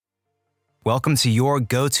Welcome to your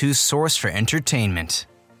go-to source for entertainment.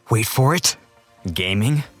 Wait for it.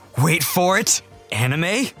 Gaming. Wait for it.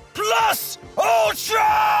 Anime. Plus Ultra!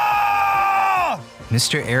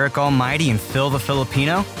 Mr. Eric Almighty and Phil the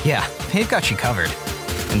Filipino? Yeah, they've got you covered.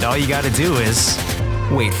 And all you gotta do is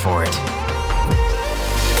wait for it.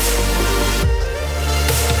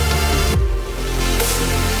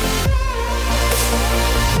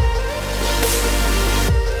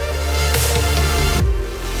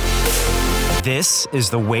 This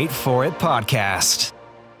is the Wait For It podcast.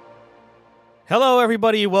 Hello,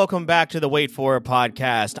 everybody. Welcome back to the Wait For It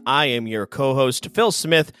podcast. I am your co-host, Phil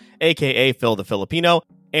Smith, a.k.a. Phil the Filipino.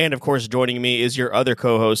 And, of course, joining me is your other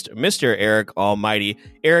co-host, Mr. Eric Almighty.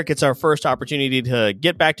 Eric, it's our first opportunity to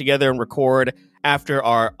get back together and record after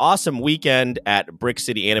our awesome weekend at Brick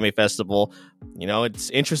City Anime Festival. You know,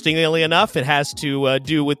 it's interestingly enough, it has to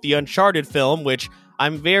do with the Uncharted film, which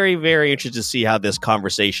I'm very, very interested to see how this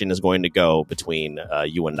conversation is going to go between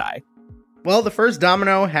you and I. Well, the first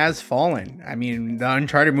domino has fallen. I mean, the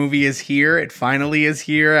Uncharted movie is here. It finally is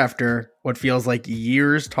here after what feels like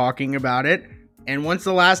years talking about it. And once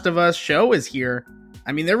The Last of Us show is here,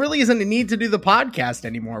 I mean, there really isn't a need to do the podcast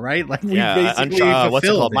anymore, right? Like, we basically fulfilled what's it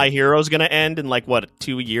called? it. My Hero's going to end in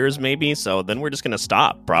 2 years maybe? So then we're just going to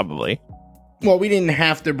stop, probably. Well, we didn't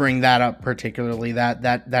have to bring that up particularly. That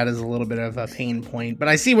is a little bit of a pain point. But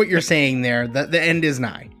I see what you're saying there. The end is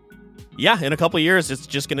nigh. Yeah, in a couple of years, it's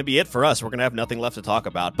just going to be it for us. We're going to have nothing left to talk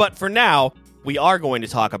about. But for now, we are going to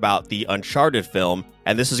talk about the Uncharted film.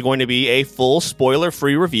 And this is going to be a full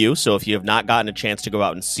spoiler-free review. So if you have not gotten a chance to go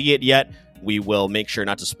out and see it yet, we will make sure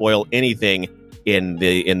not to spoil anything in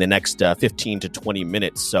the next 15 to 20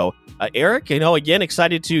 minutes. So Eric, again,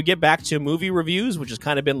 excited to get back to movie reviews, which has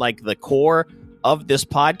kind of been like the core of this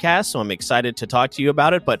podcast. So I'm excited to talk to you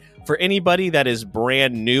about it. But for anybody that is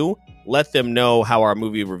brand new, let them know how our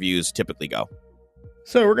movie reviews typically go.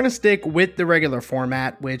 So we're going to stick with the regular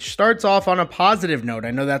format, which starts off on a positive note. I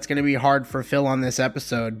know that's going to be hard for Phil on this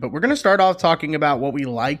episode, but we're going to start off talking about what we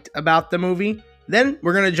liked about the movie. Then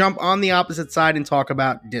we're going to jump on the opposite side and talk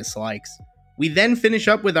about dislikes. We then finish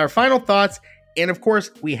up with our final thoughts. And of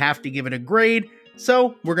course, we have to give it a grade.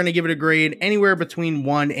 So we're going to give it a grade anywhere between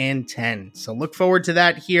 1 and 10. So look forward to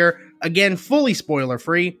that here. Again, fully spoiler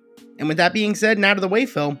free. And with that being said and out of the way,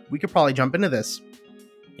 Phil, we could probably jump into this.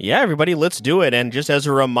 Yeah, everybody, let's do it. And just as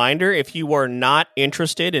a reminder, if you are not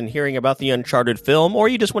interested in hearing about the Uncharted film, or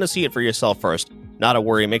you just want to see it for yourself first, not a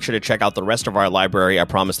worry. Make sure to check out the rest of our library. I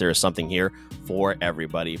promise there is something here for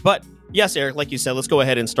everybody. But yes, Eric, like you said, let's go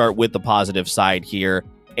ahead and start with the positive side here.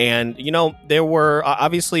 And, there were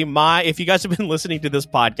obviously if you guys have been listening to this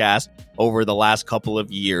podcast over the last couple of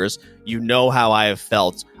years, you know how I have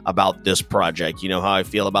felt about this project. You know how I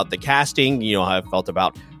feel about the casting. You know how I felt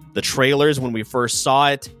about the trailers when we first saw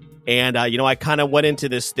it. And, I kind of went into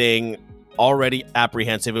this thing already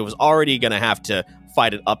apprehensive. It was already going to have to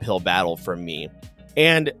fight an uphill battle for me.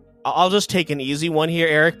 And I'll just take an easy one here,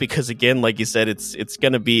 Eric, because, again, like you said, it's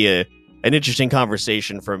going to be an interesting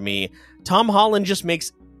conversation for me. Tom Holland just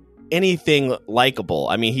makes anything likable.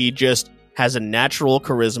 I mean, he just has a natural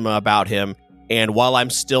charisma about him. And while I'm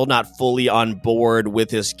still not fully on board with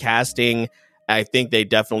his casting, I think they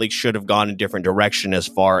definitely should have gone a different direction as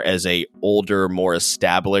far as a older, more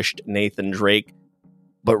established Nathan Drake.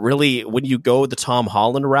 But really, when you go the Tom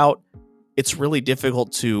Holland route, it's really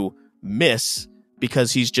difficult to miss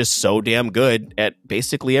because he's just so damn good at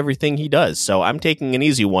basically everything he does. So I'm taking an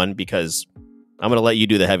easy one because I'm going to let you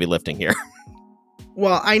do the heavy lifting here.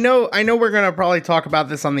 Well, I know we're going to probably talk about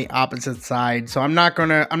this on the opposite side, so I'm not going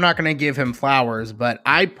to give him flowers, but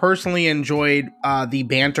I personally enjoyed the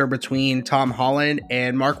banter between Tom Holland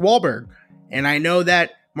and Mark Wahlberg. And I know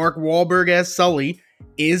that Mark Wahlberg as Sully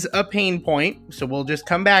is a pain point, so we'll just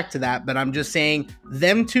come back to that, but I'm just saying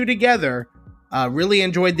them two together, really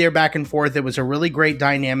enjoyed their back and forth. It was a really great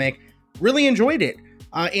dynamic. Really enjoyed it.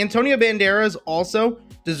 Antonio Banderas also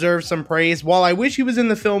deserves some praise. While I wish he was in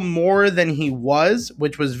the film more than he was,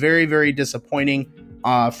 which was very, very disappointing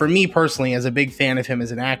for me personally as a big fan of him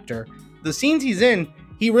as an actor, the scenes he's in,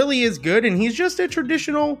 he really is good, and he's just a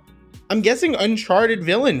traditional, I'm guessing, Uncharted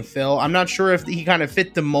villain, Phil. I'm not sure if he kind of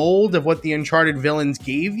fit the mold of what the Uncharted villains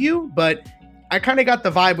gave you, but I kind of got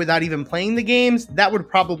the vibe without even playing the games. That would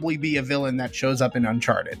probably be a villain that shows up in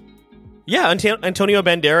Uncharted. Yeah, Antonio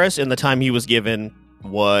Banderas, in the time he was given,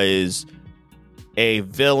 was a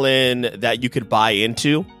villain that you could buy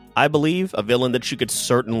into, I believe, a villain that you could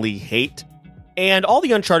certainly hate. And all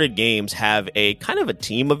the Uncharted games have a kind of a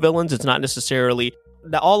team of villains. It's not necessarily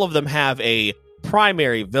that all of them have a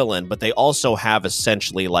primary villain, but they also have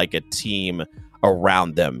essentially like a team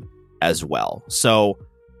around them as well. So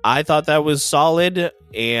I thought that was solid.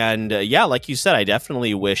 And yeah, like you said, I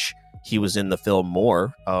definitely wish he was in the film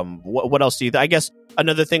more. What else do you I guess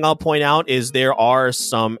another thing I'll point out is there are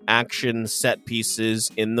some action set pieces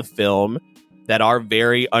in the film that are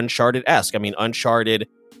very Uncharted-esque. I mean, Uncharted,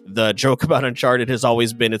 the joke about Uncharted has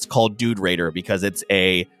always been it's called Dude Raider because it's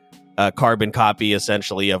a carbon copy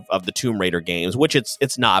essentially of the Tomb Raider games, which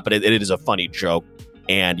it's not, but it is a funny joke.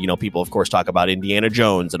 And, you know, people, of course, talk about Indiana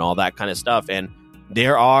Jones and all that kind of stuff. And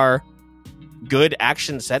there are good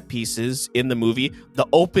action set pieces in the movie. The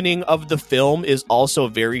opening of the film is also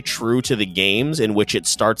very true to the games, in which it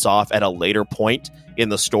starts off at a later point in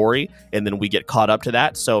the story, and then we get caught up to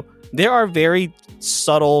that. So there are very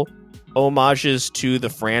subtle homages to the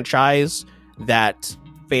franchise that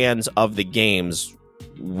fans of the games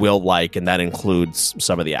will like, and that includes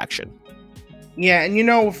some of the action. Yeah, and you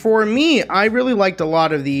know, for me, I really liked a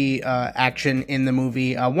lot of the action in the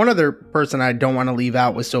movie. One other person I don't want to leave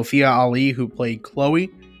out was Sophia Ali, who played Chloe.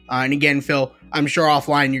 And again, Phil, I'm sure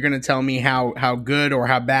offline you're going to tell me how good or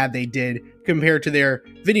how bad they did compared to their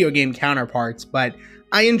video game counterparts. But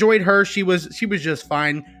I enjoyed her. She was just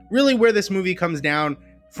fine. Really, where this movie comes down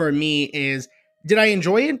for me is, did I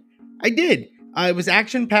enjoy it? I did. It was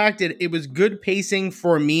action-packed. It was good pacing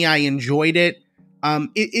for me. I enjoyed it.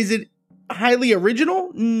 Is it highly original?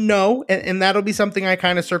 No, and that'll be something I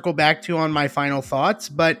kind of circle back to on my final thoughts.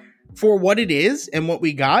 But for what it is and what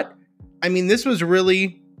we got, I mean, this was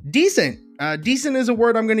really decent. Decent is a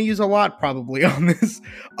word I'm going to use a lot probably on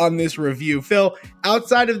this review. Phil,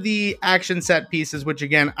 outside of the action set pieces, which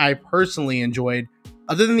again I personally enjoyed,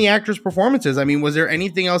 other than the actors' performances, I mean, was there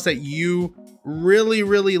anything else that you really,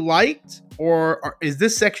 really liked, or is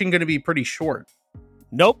this section going to be pretty short?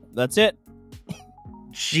 Nope, that's it.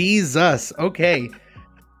 Jesus. Okay.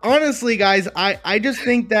 Honestly, guys, I just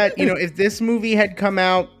think that, you know, if this movie had come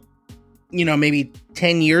out, you know, maybe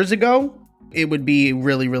 10 years ago, it would be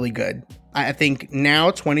really, really good. I think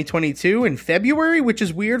now, 2022 in February, which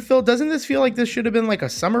is weird, Phil, doesn't this feel like this should have been like a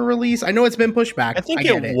summer release? I know it's been pushed back. I think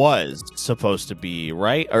it was supposed to be,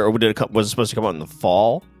 right? Or was it supposed to come out in the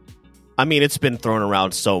fall? I mean, it's been thrown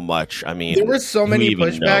around so much. I mean, there were so many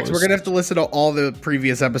pushbacks. We're gonna have to listen to all the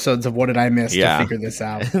previous episodes of What Did I Miss to figure this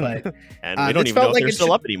out. But and we don't even know if they're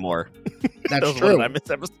still up anymore. That's true. What Did I Miss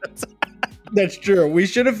episodes? That's true. We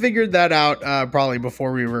should have figured that out probably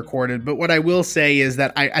before we recorded. But what I will say is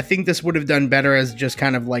that I think this would have done better as just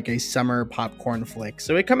kind of like a summer popcorn flick.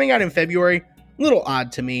 So it coming out in February, a little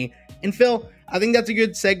odd to me. And Phil, I think that's a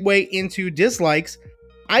good segue into dislikes.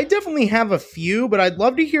 I definitely have a few, but I'd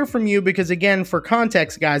love to hear from you because, again, for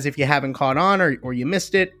context, guys, if you haven't caught on or you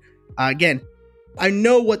missed it, again, I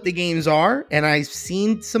know what the games are and I've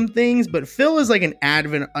seen some things, but Phil is like an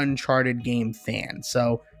avid Uncharted game fan.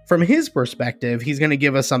 So from his perspective, he's going to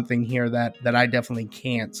give us something here that I definitely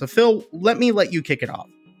can't. So Phil, let you kick it off.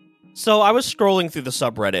 So I was scrolling through the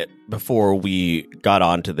subreddit before we got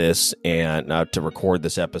onto this and to record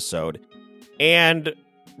this episode, and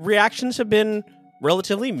reactions have been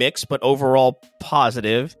relatively mixed, but overall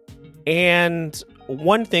positive. And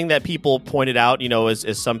one thing that people pointed out, you know, is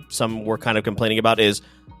some were kind of complaining about is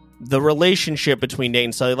the relationship between Nate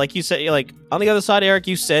and Sully. Like you said, like on the other side, Eric,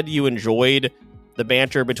 you said you enjoyed the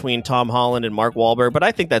banter between Tom Holland and Mark Wahlberg, but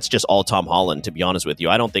I think that's just all Tom Holland, to be honest with you.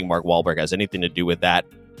 I don't think Mark Wahlberg has anything to do with that.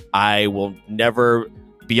 I will never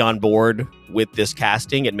be on board with this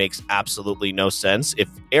casting. It makes absolutely no sense.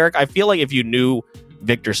 Eric, I feel like if you knew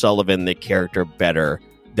Victor Sullivan, the character, better,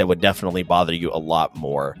 that would definitely bother you a lot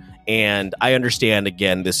more. And I understand,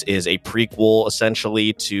 again, this is a prequel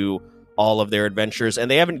essentially to all of their adventures, and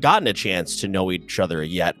they haven't gotten a chance to know each other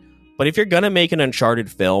yet. But if you're going to make an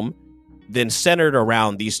Uncharted film, then centered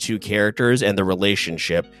around these two characters and the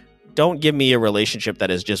relationship. Don't give me a relationship that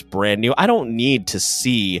is just brand new. I don't need to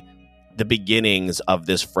see the beginnings of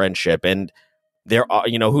this friendship. And there are,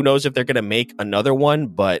 you know, who knows if they're going to make another one,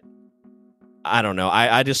 but I don't know.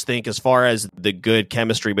 I just think as far as the good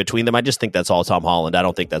chemistry between them, I just think that's all Tom Holland. I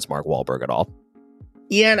don't think that's Mark Wahlberg at all.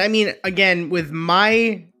 Yeah, and I mean, again, with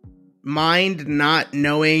my mind not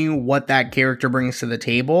knowing what that character brings to the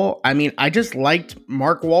table, I mean, I just liked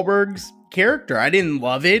Mark Wahlberg's character. I didn't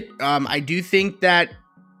love it. I do think that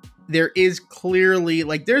there is clearly,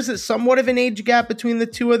 like, there's somewhat of an age gap between the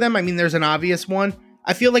two of them. I mean, there's an obvious one.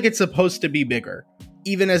 I feel like it's supposed to be bigger,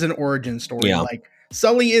 even as an origin story. Yeah. Like,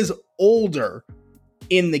 Sully is older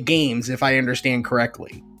in the games, if I understand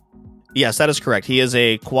correctly. Yes, that is correct. He is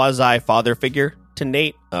a quasi-father figure to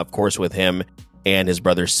Nate, of course, with him and his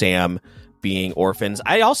brother Sam being orphans.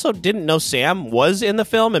 I also didn't know Sam was in the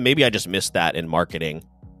film, and maybe I just missed that in marketing.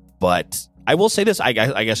 But I will say this, I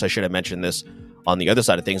guess I should have mentioned this. on the other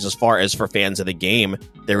side of things. As far as for fans of the game,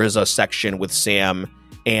 there is a section with Sam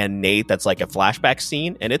and Nate that's like a flashback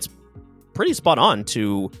scene, and it's pretty spot on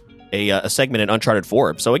to a segment in Uncharted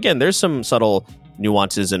 4. So again, there's some subtle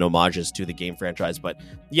nuances and homages to the game franchise. But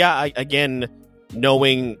yeah, again,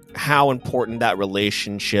 knowing how important that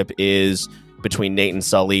relationship is between Nate and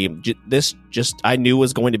Sully, this just I knew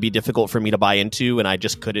was going to be difficult for me to buy into, and I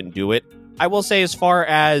just couldn't do it. I will say, as far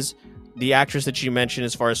as the actress that you mentioned,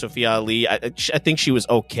 as far as Sophia Ali, I think she was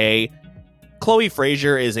okay. Chloe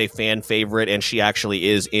Frazer is a fan favorite, and she actually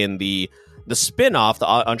is in the spin-off,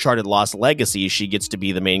 the Uncharted Lost Legacy. She gets to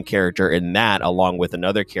be the main character in that, along with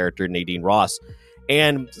another character, Nadine Ross.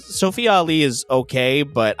 And Sophia Ali is okay,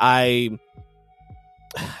 but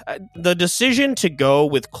the decision to go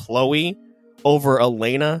with Chloe over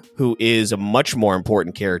Elena, who is a much more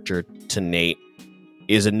important character to Nate,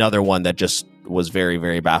 is another one that just was very,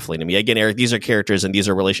 very baffling to me. Again, Eric, these are characters and these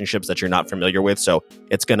are relationships that you're not familiar with, so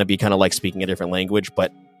it's going to be kind of like speaking a different language,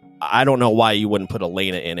 but I don't know why you wouldn't put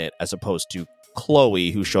Elena in it as opposed to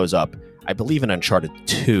Chloe, who shows up, I believe, in Uncharted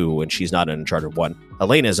 2, and she's not in Uncharted 1.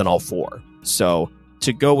 Elena is in all 4. So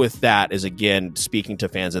to go with that is, again, speaking to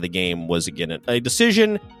fans of the game, was, again, a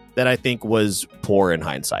decision that I think was poor in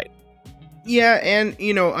hindsight. Yeah, and,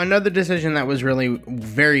 another decision that was really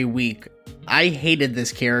very weak. I hated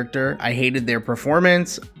this character. I hated their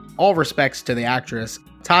performance. All respects to the actress.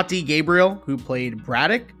 Tati Gabriel, who played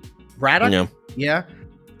Braddock. Yeah.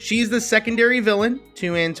 She's the secondary villain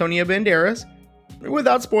to Antonio Banderas.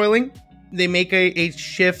 Without spoiling, they make a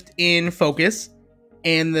shift in focus.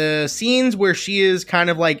 And the scenes where she is kind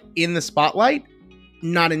of like in the spotlight,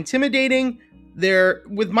 not intimidating.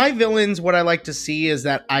 With my villains, what I like to see is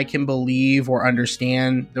that I can believe or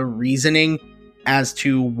understand the reasoning as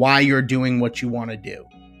to why you're doing what you want to do.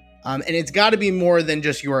 And it's got to be more than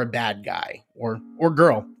just you're a bad guy or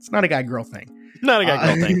girl. It's not a guy-girl thing. Not a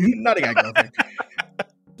guy-girl thing. Not a guy-girl thing.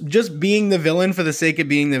 Just being the villain for the sake of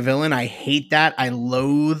being the villain, I hate that. I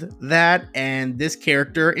loathe that. And this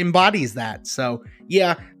character embodies that. So,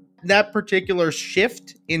 yeah, that particular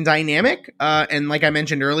shift in dynamic, and like I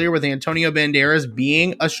mentioned earlier, with Antonio Banderas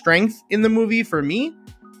being a strength in the movie for me,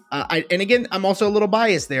 and again, I'm also a little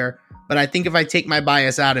biased there, but I think if I take my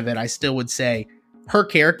bias out of it, I still would say her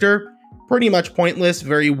character, pretty much pointless,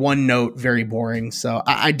 very one note, very boring. So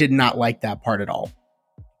I did not like that part at all.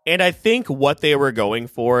 And I think what they were going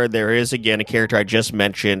for, there is, again, a character I just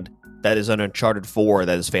mentioned that is in Uncharted 4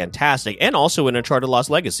 that is fantastic, and also in Uncharted Lost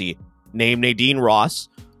Legacy, named Nadine Ross,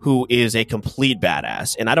 who is a complete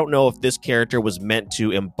badass. And I don't know if this character was meant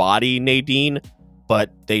to embody Nadine, but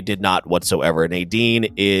they did not whatsoever.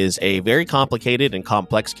 Nadine is a very complicated and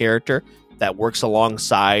complex character that works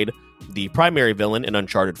alongside the primary villain in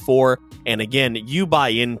Uncharted 4. And again, you buy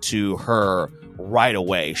into her right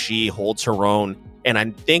away. She holds her own. And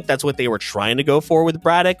I think that's what they were trying to go for with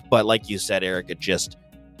Braddock. But like you said, Eric, it just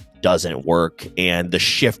doesn't work. And the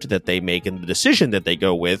shift that they make and the decision that they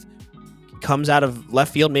go with comes out of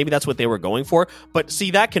left field. Maybe that's what they were going for. But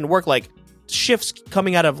see, that can work. Like, shifts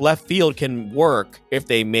coming out of left field can work if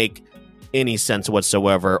they make any sense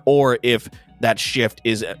whatsoever, or if that shift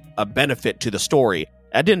is a benefit to the story.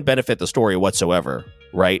 That didn't benefit the story whatsoever,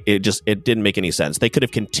 right? It didn't make any sense. They could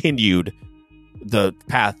have continued the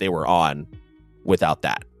path they were on without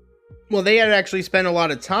that. Well, they had actually spent a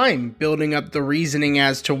lot of time building up the reasoning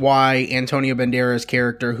as to why Antonio Banderas'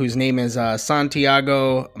 character, whose name is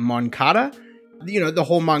Santiago Moncada, the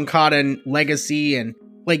whole Moncada legacy, and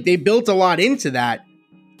like they built a lot into that.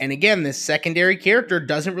 And again, this secondary character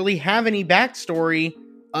doesn't really have any backstory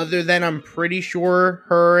other than I'm pretty sure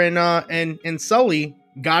her and Sully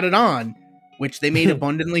got it on, which they made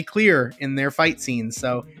abundantly clear in their fight scenes.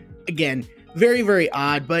 So again, very, very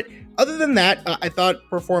odd. But other than that, I thought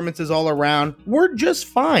performances all around were just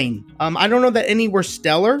fine. I don't know that any were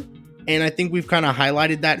stellar, and I think we've kind of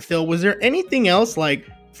highlighted that. Phil, was there anything else? Like,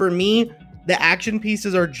 for me, the action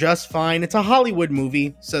pieces are just fine. It's a Hollywood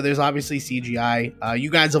movie, so there's obviously CGI. You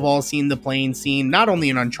guys have all seen the plane scene, not only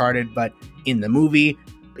in Uncharted, but in the movie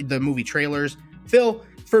trailers. Phil,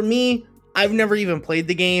 for me, I've never even played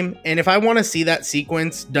the game, and if I want to see that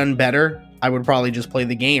sequence done better, I would probably just play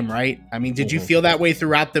the game, right? I mean, did you feel that way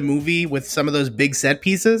throughout the movie with some of those big set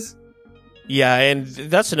pieces? Yeah, and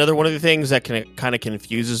that's another one of the things that kind of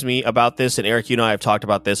confuses me about this. And Eric, you and I have talked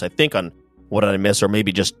about this, I think, on What Did I Miss, or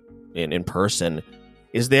maybe just in person,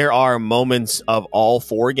 is there are moments of all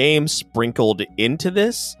 4 games sprinkled into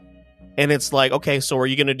this. And it's like, okay, so are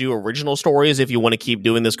you going to do original stories if you want to keep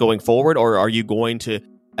doing this going forward? Or are you going to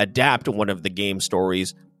adapt one of the game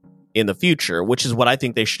stories in the future? Which is what I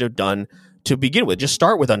think they should have done to begin with. Just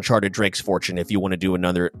start with Uncharted Drake's Fortune if you want to do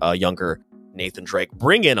another younger Nathan Drake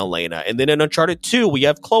bring in Elena. And then in Uncharted 2, we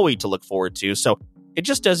have Chloe to look forward to. So it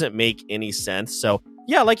just doesn't make any sense. So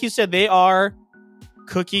yeah, like you said, they are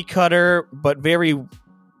cookie cutter, but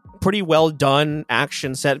pretty well done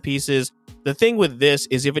action set pieces. The thing with this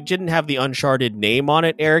is if it didn't have the Uncharted name on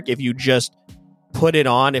it, Eric, if you just put it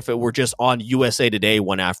on, if it were just on if it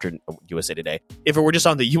were just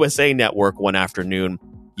on the USA Network one afternoon,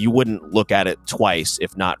 you wouldn't look at it twice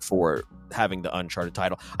if not for having the Uncharted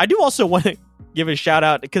title. I do also want to give a shout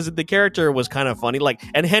out because the character was kind of funny,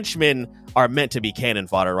 and henchmen are meant to be cannon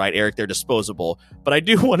fodder, right, Eric? They're disposable. But I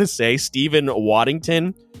do want to say Stephen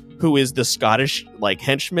Waddington, who is the Scottish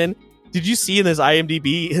henchman. Did you see in his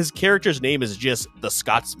IMDb, his character's name is just the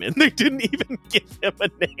Scotsman. They didn't even give him a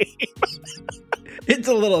name. It's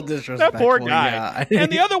a little disrespectful. That poor guy. Yeah.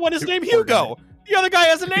 And the other one is named Hugo. The other guy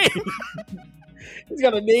has a name. He's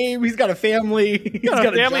got a name. He's got a family. He's got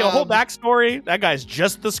a family, a whole backstory. That guy's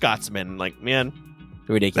just the Scotsman. Man,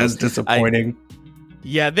 ridiculous. That's disappointing.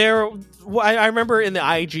 I remember in the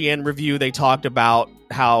IGN review, they talked about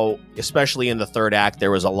how, especially in the third act,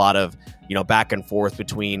 there was a lot of, back and forth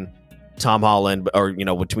between Tom Holland or,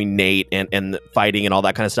 between Nate and fighting and all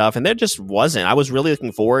that kind of stuff. And there just wasn't. I was really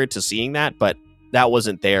looking forward to seeing that, but that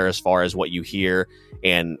wasn't there as far as what you hear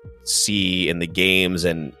and see in the games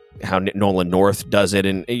and how Nolan North does it.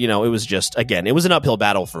 And, it was just, again, it was an uphill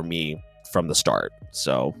battle for me from the start.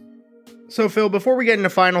 So Phil, before we get into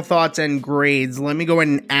final thoughts and grades, let me go ahead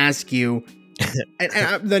and ask you,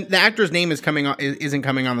 the actor's name isn't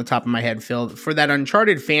coming on the top of my head, Phil, for that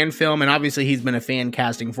Uncharted fan film. And obviously he's been a fan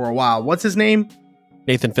casting for a while. What's his name?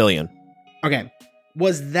 Nathan Fillion. Okay.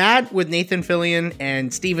 Was that with Nathan Fillion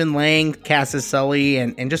and Stephen Lang cast as Sully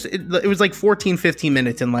and just it was 14, 15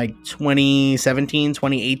 minutes in 2017,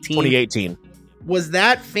 2018? Was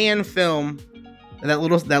that fan film, that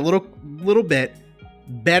little bit,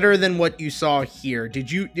 better than what you saw here?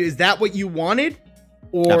 Is that what you wanted?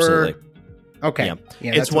 Or absolutely. Okay. Yeah,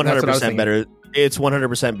 it's 100% better. It's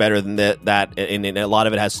 100% better than that. And a lot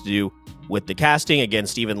of it has to do with the casting. Again,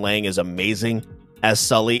 Stephen Lang is amazing as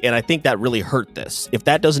Sully, and I think that really hurt this. If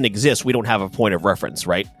that doesn't exist, we don't have a point of reference,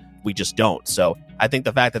 right? We just don't. So I think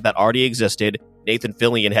the fact that already existed, Nathan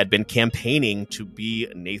Fillion had been campaigning to be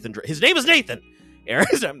Nathan Drake. His name is Nathan. Aaron,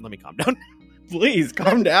 let me calm down. Please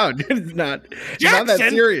calm down. It's not that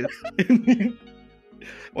serious.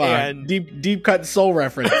 Wow, and deep cut soul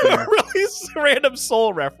reference. Really random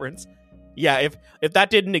soul reference. Yeah, if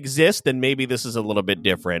that didn't exist, then maybe this is a little bit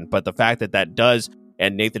different. But the fact that does,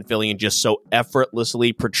 and Nathan Fillion just so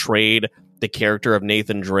effortlessly portrayed the character of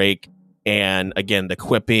Nathan Drake, and again the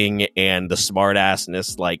quipping and the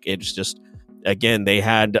smartassness, it's just, again, they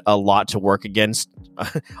had a lot to work against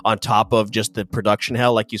on top of just the production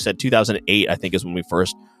hell. Like you said, 2008 I think is when we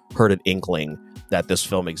first heard an inkling that this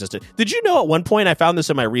film existed. Did you know at one point, I found this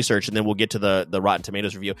in my research, and then we'll get to the Rotten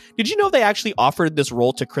Tomatoes review, did you know they actually offered this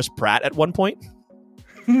role to Chris Pratt at one point?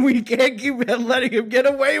 We can't keep letting him get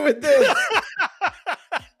away with this.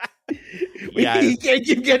 We can't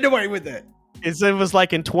keep getting away with it. It was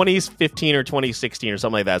in 2015 or 2016 or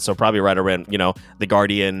something like that. So probably right around, the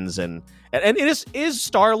Guardians and is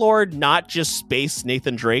Star-Lord not just space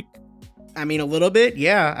Nathan Drake? I mean, a little bit.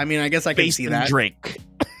 Yeah. I mean, I guess I can see that. Drake.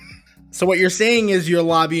 So what you're saying is you're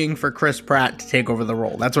lobbying for Chris Pratt to take over the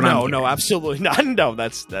role. That's what I'm hearing. No, absolutely not. No,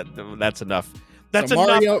 that's enough. That's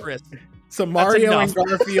enough, Chris. So Mario and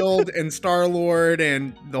Garfield and Star-Lord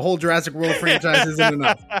and the whole Jurassic World franchise isn't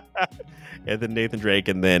enough. And then Nathan Drake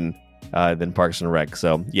and then Parks and Rec.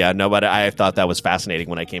 So yeah, no, but I thought that was fascinating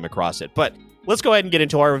when I came across it. But let's go ahead and get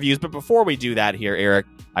into our reviews. But before we do that here, Eric,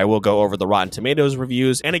 I will go over the Rotten Tomatoes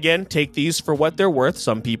reviews. And again, take these for what they're worth.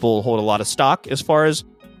 Some people hold a lot of stock as far as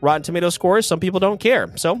Rotten Tomatoes scores. Some people don't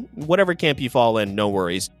care. So whatever camp you fall in, no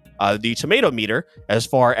worries. The tomato meter, as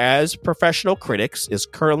far as professional critics, is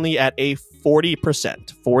currently at a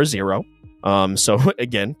 40%, 40. So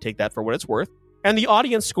again, take that for what it's worth. And the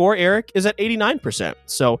audience score, Eric, is at 89%.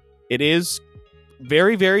 So it is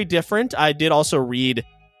very, very different. I did also read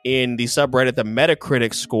in the subreddit, the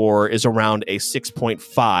Metacritic score is around a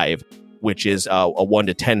 6.5, which is a 1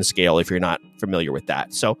 to 10 scale if you're not familiar with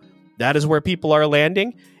that. So that is where people are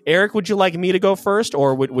landing. Eric, would you like me to go first,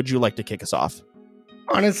 or would you like to kick us off?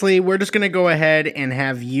 Honestly, we're just going to go ahead and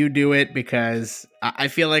have you do it because I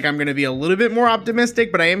feel like I'm going to be a little bit more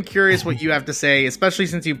optimistic, but I am curious what you have to say, especially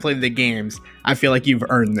since you played the games. I feel like you've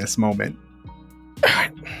earned this moment. All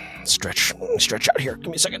right. Stretch out here. Give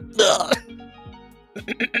me a second.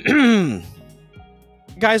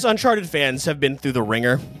 Guys, Uncharted fans have been through the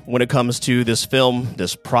ringer when it comes to this film,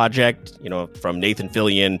 this project, from Nathan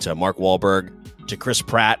Fillion to Mark Wahlberg to Chris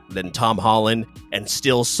Pratt, then Tom Holland, and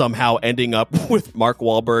still somehow ending up with Mark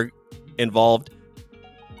Wahlberg involved.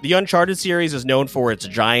 The Uncharted series is known for its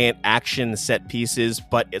giant action set pieces,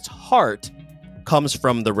 but its heart comes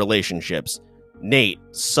from the relationships. Nate,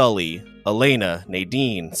 Sully, Elena,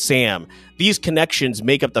 Nadine, Sam. These connections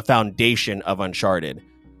make up the foundation of Uncharted.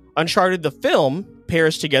 Uncharted, the film,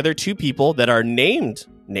 pairs together two people that are named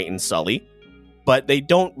Nate and Sully, but they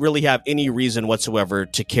don't really have any reason whatsoever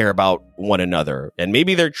to care about one another. And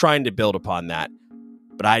maybe they're trying to build upon that,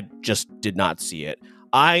 but I just did not see it.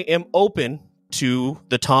 I am open to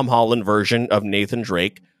the Tom Holland version of Nathan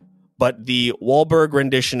Drake, but the Wahlberg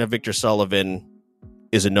rendition of Victor Sullivan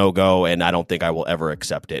is a no-go, and I don't think I will ever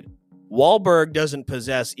accept it. Wahlberg doesn't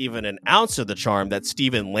possess even an ounce of the charm that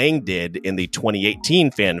Stephen Lang did in the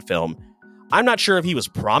 2018 fan film. I'm not sure if he was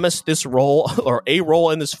promised this role or a role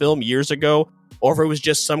in this film years ago, or if it was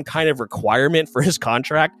just some kind of requirement for his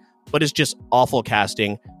contract, but it's just awful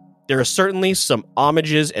casting. There are certainly some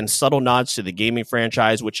homages and subtle nods to the gaming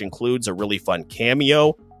franchise, which includes a really fun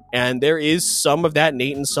cameo, and there is some of that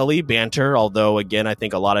Nate and Sully banter, although, again, I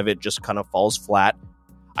think a lot of it just kind of falls flat.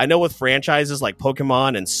 I know with franchises like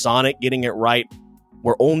Pokemon and Sonic getting it right,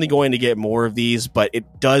 we're only going to get more of these, but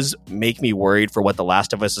it does make me worried for what The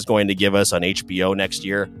Last of Us is going to give us on HBO next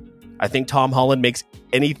year. I think Tom Holland makes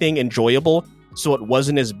anything enjoyable, so it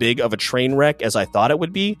wasn't as big of a train wreck as I thought it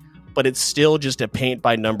would be, but it's still just a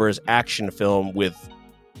paint-by-numbers action film with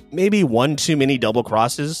maybe one too many double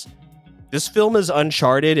crosses. This film is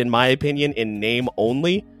Uncharted, in my opinion, in name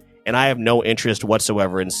only, and I have no interest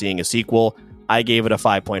whatsoever in seeing a sequel. I gave it a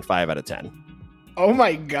 5.5 out of 10. Oh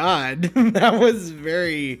my god, that was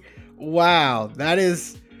very wow. That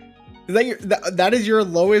is your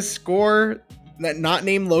lowest score that not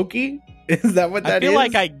named Loki? Is that what that is? I feel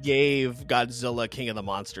like I gave Godzilla King of the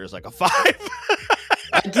Monsters like a 5.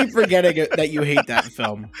 I keep forgetting that you hate that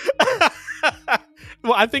film.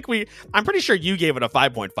 Well, I'm pretty sure you gave it a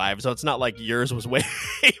 5.5, so it's not like yours was way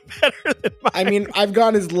better than mine. I mean, I've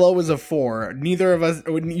gone as low as a 4. Neither of us,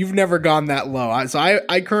 you've never gone that low. So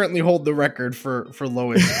I currently hold the record for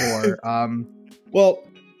lowest score. Well,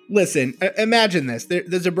 listen, imagine this.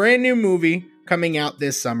 There's a brand new movie coming out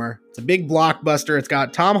this summer. It's a big blockbuster. It's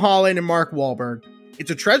got Tom Holland and Mark Wahlberg. It's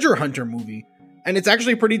a treasure hunter movie, and it's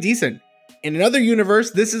actually pretty decent. In another universe,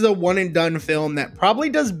 this is a one-and-done film that probably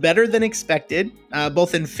does better than expected,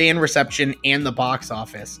 both in fan reception and the box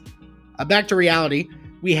office. Back to reality,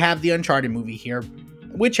 we have the Uncharted movie here,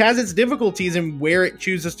 which has its difficulties in where it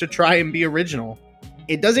chooses to try and be original.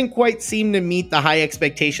 It doesn't quite seem to meet the high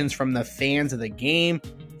expectations from the fans of the game,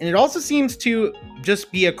 and it also seems to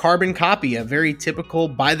just be a carbon copy, a very typical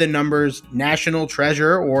by-the-numbers National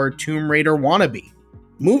Treasure or Tomb Raider wannabe.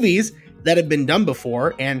 Movies that have been done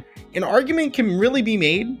before, and an argument can really be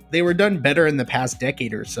made they were done better in the past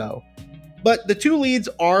decade or so. But the two leads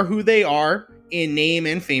are who they are in name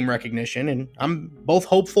and fame recognition, and I'm both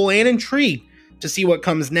hopeful and intrigued to see what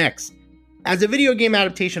comes next. As a video game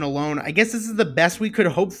adaptation alone, I guess this is the best we could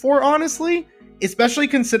hope for, honestly, especially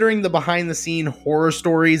considering the behind-the-scene horror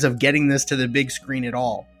stories of getting this to the big screen at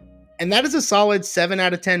all. And that is a solid 7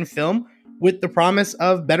 out of 10 film with the promise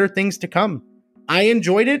of better things to come. I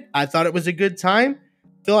enjoyed it. I thought it was a good time.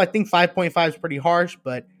 Phil, I think 5.5 is pretty harsh,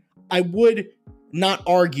 but I would not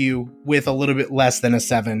argue with a little bit less than a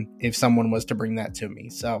 7 if someone was to bring that to me.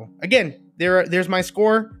 So again, there's my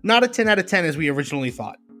score. Not a 10 out of 10 as we originally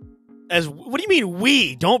thought. What do you mean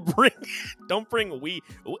we? Don't bring we.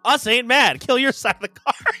 Us ain't mad. Kill your side of the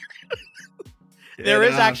car. There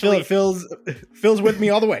is actually Phil's with me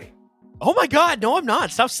all the way. Oh my God, no, I'm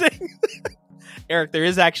not. Stop saying. Eric, there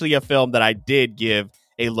is actually a film that I did give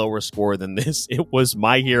a lower score than this. It was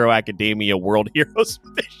My Hero Academia World Heroes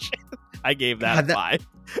Mission. I gave that a 5.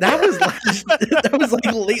 That was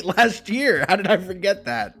like late last year. How did I forget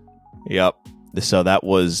that? Yep. So that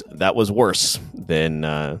was worse than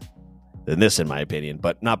this, in my opinion,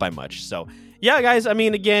 but not by much. So yeah, guys. I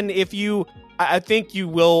mean, again, I think you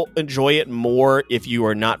will enjoy it more if you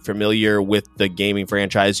are not familiar with the gaming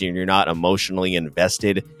franchise and you're not emotionally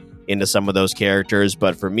invested into some of those characters.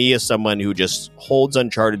 But for me, as someone who just holds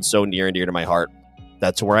Uncharted so near and dear to my heart,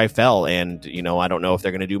 that's where I fell. And, I don't know if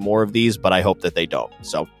they're going to do more of these, but I hope that they don't.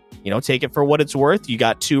 So, take it for what it's worth. You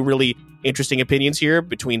got two really interesting opinions here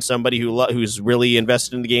between somebody who's really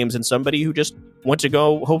invested in the games and somebody who just wants to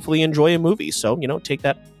go hopefully enjoy a movie. So, take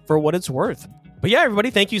that for what it's worth. But yeah, everybody,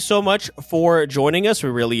 thank you so much for joining us. We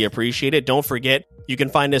really appreciate it. Don't forget, you can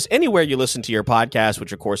find us anywhere you listen to your podcast,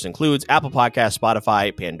 which of course includes Apple Podcasts,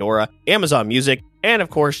 Spotify, Pandora, Amazon Music, and of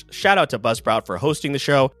course, shout out to Buzzsprout for hosting the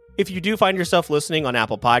show. If you do find yourself listening on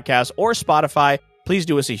Apple Podcasts or Spotify, please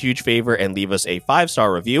do us a huge favor and leave us a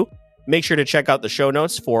 5-star review. Make sure to check out the show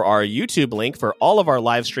notes for our YouTube link for all of our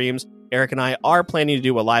live streams. Eric and I are planning to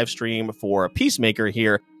do a live stream for Peacemaker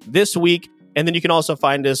here this week. And then you can also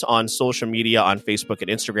find us on social media on Facebook and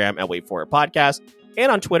Instagram at Wait For It Podcast and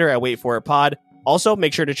on Twitter at Wait For It Pod. Also,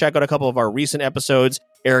 make sure to check out a couple of our recent episodes.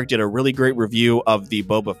 Eric did a really great review of the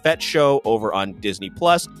Boba Fett show over on Disney+.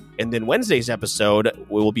 And then Wednesday's episode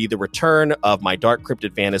will be the return of my Dark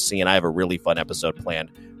Cryptid Fantasy, and I have a really fun episode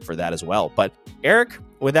planned for that as well. But Eric,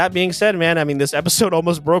 with that being said, man, I mean, this episode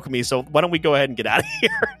almost broke me, so why don't we go ahead and get out of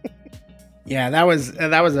here? Yeah, that was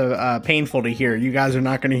painful to hear. You guys are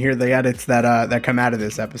not going to hear the edits that come out of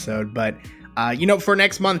this episode, but for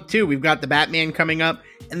next month too, we've got the Batman coming up,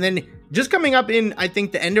 and then just coming up in, I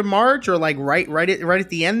think, the end of March or like right at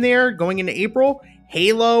the end there, going into April,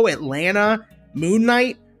 Halo, Atlanta, Moon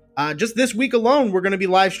Knight. Just this week alone, we're going to be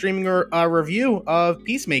live streaming a review of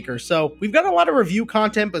Peacemaker. So we've got a lot of review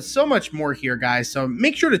content, but so much more here, guys. So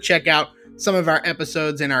make sure to check out some of our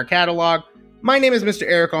episodes in our catalog. My name is Mr.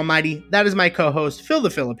 Eric Almighty. That is my co-host, Phil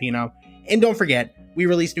the Filipino. And don't forget, we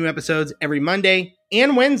release new episodes every Monday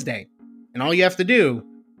and Wednesday. And all you have to do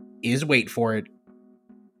is wait for it.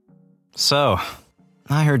 So,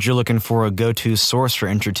 I heard you're looking for a go-to source for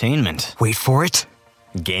entertainment. Wait for it.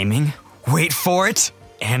 Gaming. Wait for it.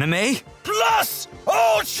 Anime. Plus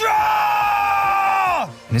Ultra!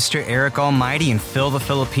 Mr. Eric Almighty and Phil the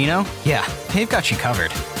Filipino? Yeah, they've got you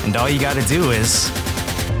covered. And all you gotta do is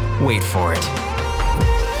wait for it.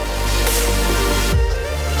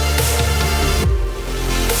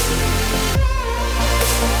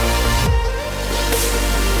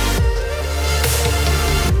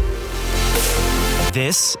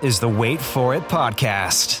 This is the Wait For It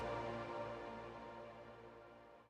podcast.